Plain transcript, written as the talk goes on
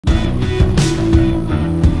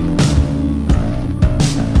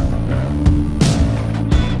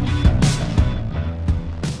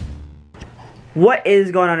What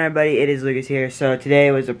is going on, everybody? It is Lucas here. So today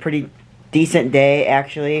was a pretty decent day,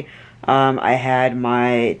 actually. I had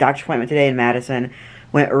my doctor's appointment today in Madison.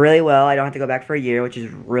 Went really well. I don't have to go back for a year, which is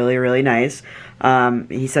really, really nice.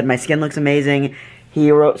 He said my skin looks amazing. He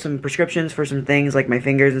wrote some prescriptions for some things like my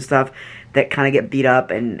fingers and stuff that kind of get beat up,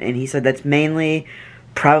 and he said that's mainly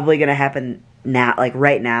probably going to happen now, like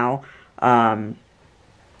right now,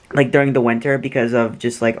 like during the winter because of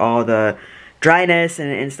just like all the dryness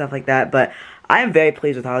and stuff like that. But I am very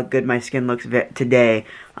pleased with how good my skin looks today.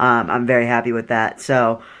 I'm very happy with that.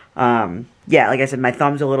 So, yeah, like I said, my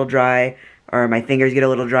thumb's a little dry, or my fingers get a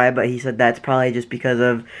little dry, but he said that's probably just because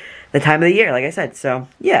of the time of the year, like I said. So,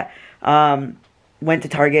 yeah. Went to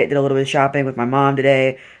Target, did a little bit of shopping with my mom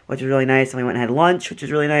today, which was really nice. And we went and had lunch, which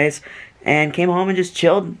was really nice. And came home and just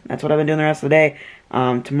chilled. That's what I've been doing the rest of the day.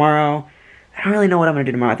 Tomorrow, I don't really know what I'm going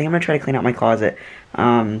to do tomorrow. I think I'm going to try to clean out my closet.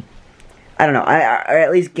 I don't know, or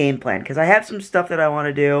at least game plan, because I have some stuff that I want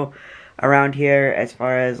to do around here as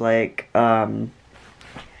far as, like,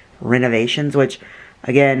 renovations, which,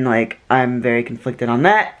 again, like, I'm very conflicted on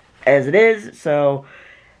that, as it is, so,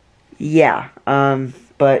 yeah,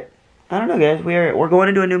 but, I don't know, guys, we're going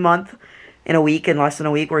into a new month in a week, in less than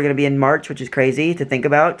a week. We're going to be in March, which is crazy to think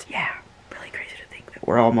about. Yeah, really crazy to think that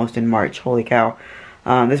we're almost in March, holy cow.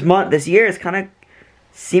 This year is kind of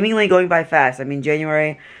seemingly going by fast. I mean,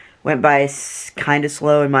 January went by kind of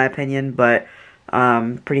slow in my opinion, but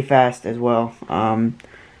pretty fast as well.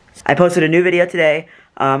 I posted a new video today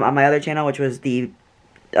on my other channel, which was the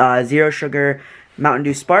Zero Sugar Mountain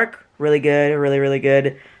Dew Spark. Really good, really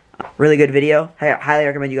good video. I highly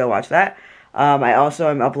recommend you go watch that. I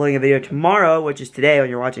also am uploading a video tomorrow, which is today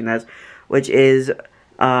when you're watching this, which is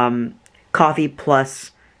coffee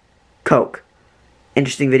plus Coke.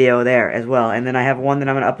 Interesting video there as well. And then I have one that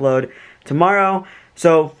I'm going to upload tomorrow.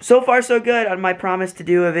 So far so good on my promise to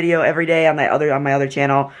do a video every day on my other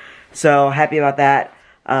channel. So happy about that.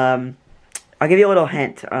 I'll give you a little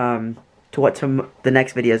hint to what the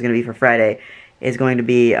next video is going to be for Friday. Is going to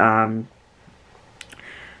be one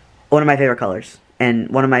of my favorite colors and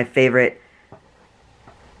one of my favorite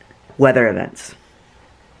weather events.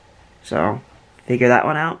 So figure that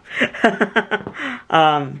one out.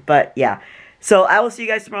 But yeah. So I will see you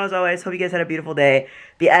guys tomorrow as always. Hope you guys had a beautiful day.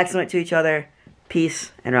 Be excellent to each other.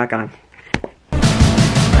 Peace and rock on.